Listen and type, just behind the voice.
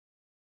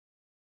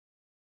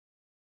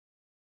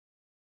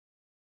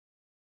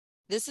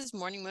This is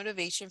Morning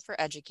Motivation for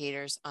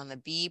Educators on the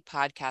B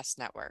Podcast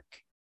Network.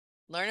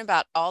 Learn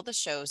about all the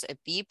shows at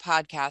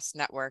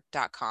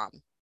bpodcastnetwork.com.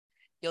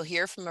 You'll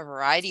hear from a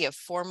variety of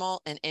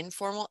formal and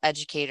informal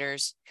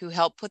educators who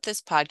help put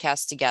this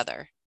podcast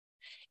together.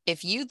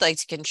 If you'd like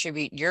to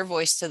contribute your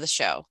voice to the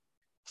show,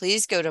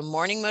 please go to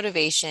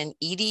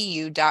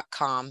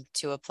morningmotivationedu.com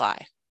to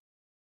apply.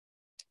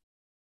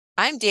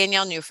 I'm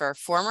Danielle Nuhfer,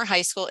 former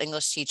high school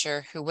English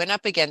teacher who went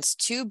up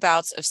against 2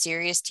 bouts of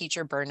serious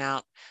teacher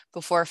burnout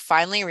before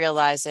finally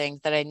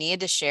realizing that I needed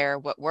to share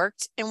what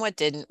worked and what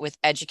didn't with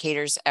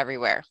educators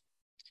everywhere.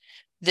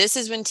 This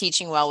is when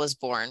Teaching Well was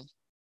born.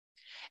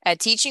 At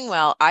Teaching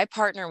Well, I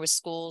partner with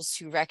schools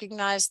who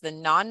recognize the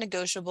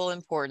non-negotiable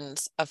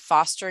importance of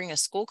fostering a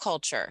school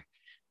culture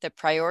that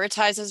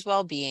prioritizes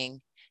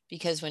well-being,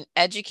 because when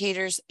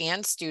educators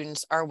and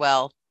students are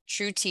well,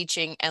 true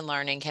teaching and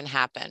learning can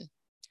happen.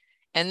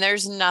 And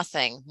there's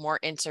nothing more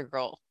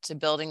integral to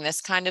building this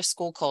kind of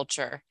school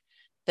culture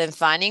than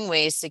finding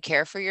ways to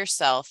care for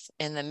yourself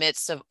in the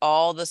midst of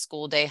all the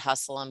school day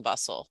hustle and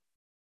bustle.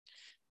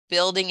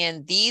 Building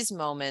in these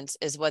moments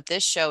is what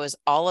this show is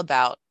all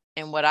about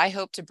and what I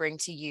hope to bring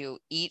to you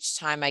each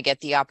time I get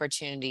the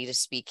opportunity to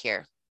speak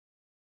here.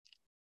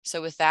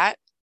 So with that,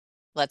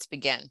 let's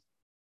begin.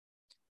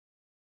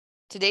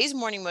 Today's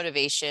morning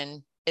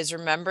motivation is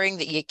remembering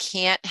that you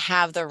can't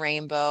have the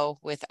rainbow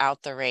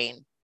without the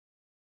rain.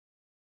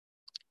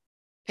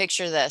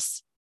 Picture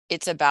this,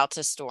 it's about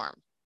to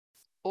storm,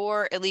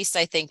 or at least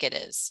I think it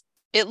is.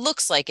 It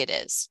looks like it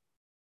is.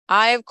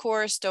 I, of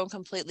course, don't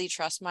completely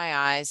trust my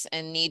eyes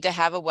and need to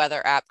have a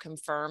weather app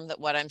confirm that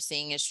what I'm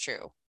seeing is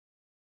true.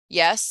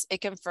 Yes, it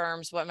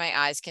confirms what my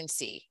eyes can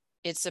see.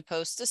 It's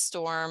supposed to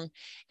storm,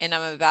 and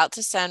I'm about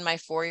to send my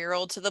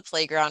 4-year-old to the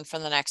playground for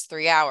the next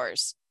 3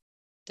 hours.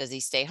 Does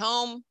he stay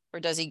home or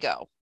does he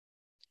go?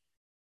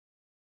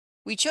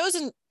 We chose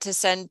to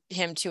send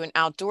him to an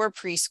outdoor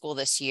preschool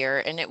this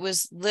year, and it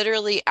was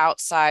literally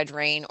outside,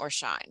 rain or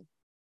shine.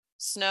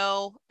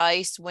 Snow,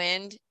 ice,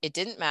 wind, it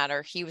didn't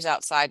matter. He was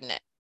outside in it.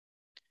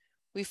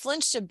 We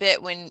flinched a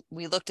bit when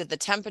we looked at the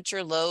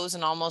temperature lows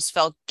and almost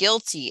felt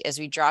guilty as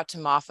we dropped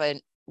him off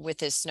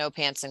with his snow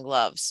pants and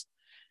gloves.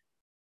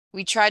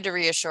 We tried to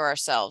reassure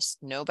ourselves,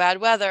 no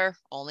bad weather,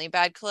 only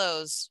bad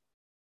clothes.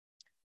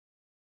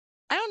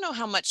 I don't know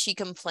how much he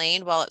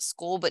complained while at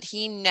school, but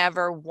he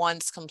never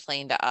once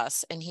complained to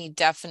us, and he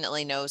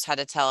definitely knows how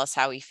to tell us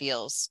how he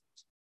feels.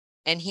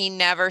 And he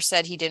never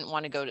said he didn't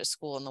want to go to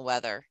school in the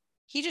weather.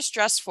 He just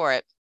dressed for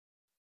it.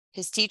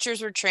 His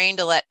teachers were trained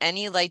to let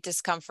any light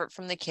discomfort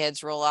from the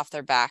kids roll off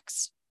their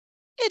backs.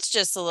 It's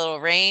just a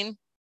little rain.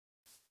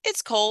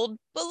 It's cold,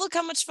 but look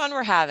how much fun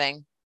we're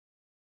having.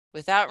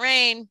 Without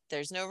rain,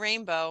 there's no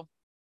rainbow.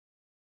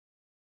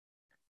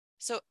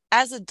 So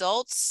as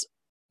adults,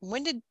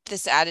 when did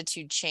this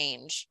attitude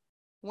change?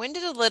 When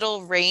did a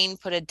little rain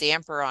put a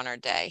damper on our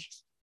day?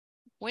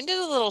 When did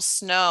a little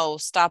snow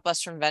stop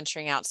us from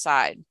venturing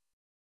outside?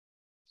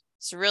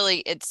 So really,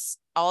 it's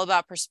all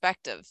about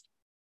perspective.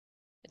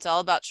 It's all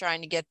about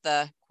trying to get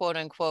the quote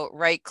unquote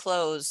right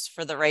clothes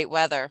for the right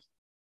weather.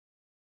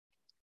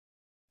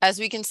 As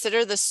we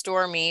consider the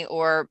stormy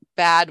or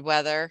bad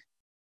weather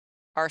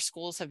our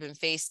schools have been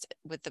faced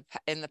with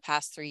in the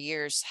past 3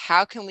 years,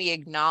 how can we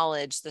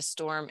acknowledge the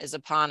storm is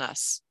upon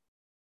us?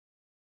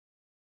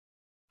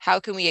 How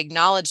can we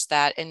acknowledge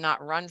that and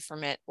not run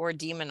from it or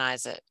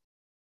demonize it?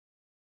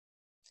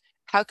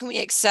 How can we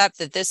accept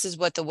that this is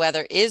what the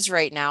weather is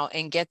right now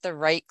and get the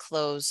right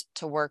clothes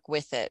to work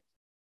with it?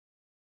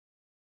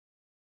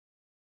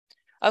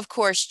 Of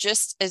course,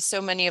 just as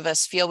so many of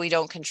us feel we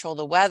don't control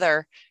the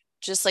weather,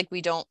 just like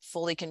we don't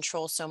fully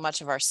control so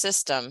much of our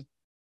system,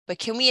 but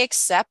can we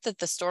accept that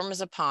the storm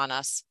is upon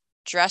us,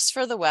 dress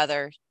for the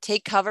weather,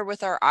 take cover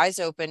with our eyes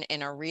open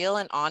in a real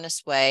and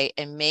honest way,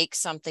 and make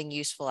something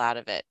useful out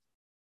of it?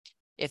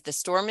 If the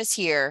storm is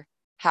here,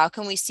 how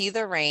can we see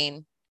the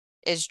rain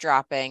is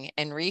dropping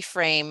and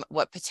reframe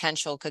what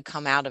potential could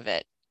come out of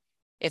it?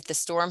 If the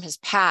storm has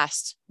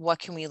passed, what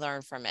can we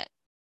learn from it?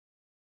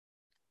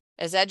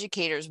 As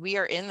educators, we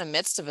are in the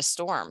midst of a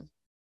storm.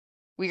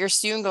 We are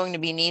soon going to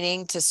be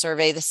needing to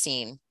survey the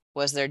scene.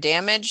 Was there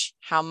damage?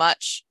 How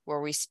much?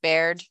 Were we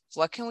spared?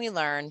 What can we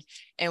learn?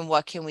 And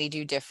what can we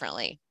do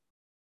differently?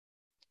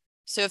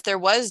 So if there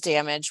was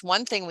damage,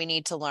 one thing we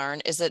need to learn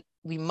is that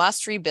we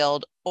must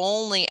rebuild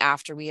only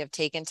after we have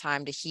taken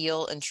time to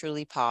heal and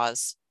truly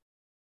pause.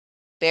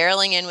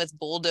 Barreling in with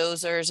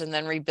bulldozers and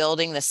then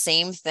rebuilding the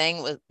same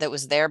thing that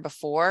was there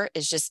before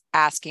is just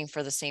asking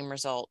for the same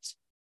result.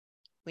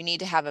 We need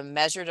to have a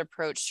measured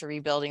approach to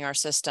rebuilding our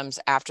systems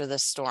after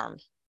this storm.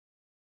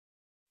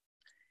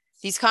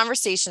 These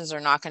conversations are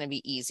not going to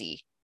be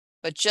easy,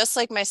 but just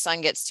like my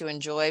son gets to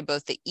enjoy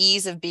both the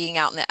ease of being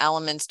out in the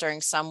elements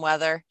during some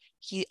weather,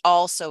 he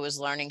also is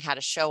learning how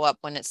to show up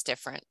when it's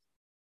different.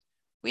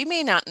 We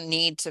may not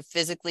need to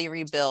physically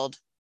rebuild,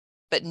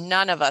 but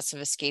none of us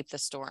have escaped the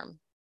storm.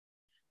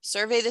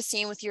 Survey the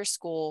scene with your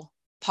school,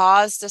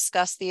 pause,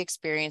 discuss the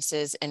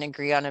experiences, and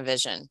agree on a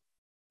vision.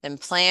 Then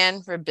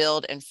plan,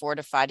 rebuild, and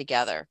fortify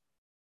together.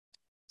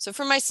 So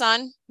for my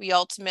son, we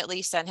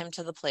ultimately sent him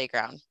to the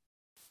playground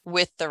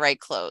with the right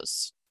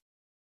clothes.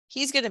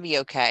 He's going to be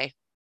okay,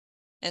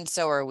 and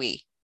so are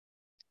we.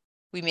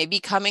 We may be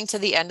coming to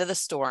the end of the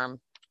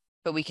storm,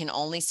 but we can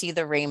only see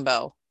the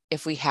rainbow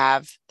if we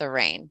have the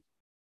rain.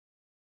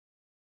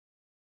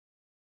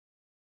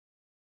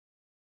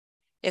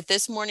 If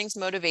this morning's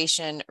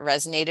motivation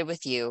resonated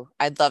with you,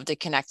 I'd love to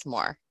connect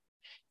more.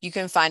 You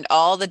can find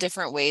all the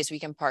different ways we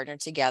can partner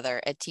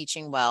together at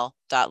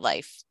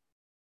teachingwell.life.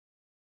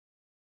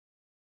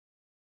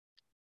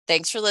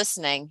 Thanks for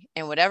listening.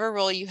 In whatever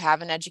role you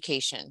have in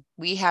education,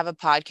 we have a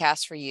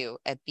podcast for you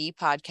at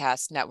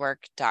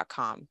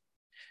bpodcastnetwork.com.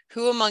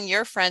 Who among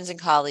your friends and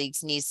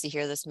colleagues needs to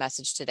hear this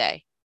message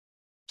today?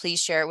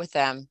 Please share it with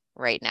them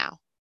right now.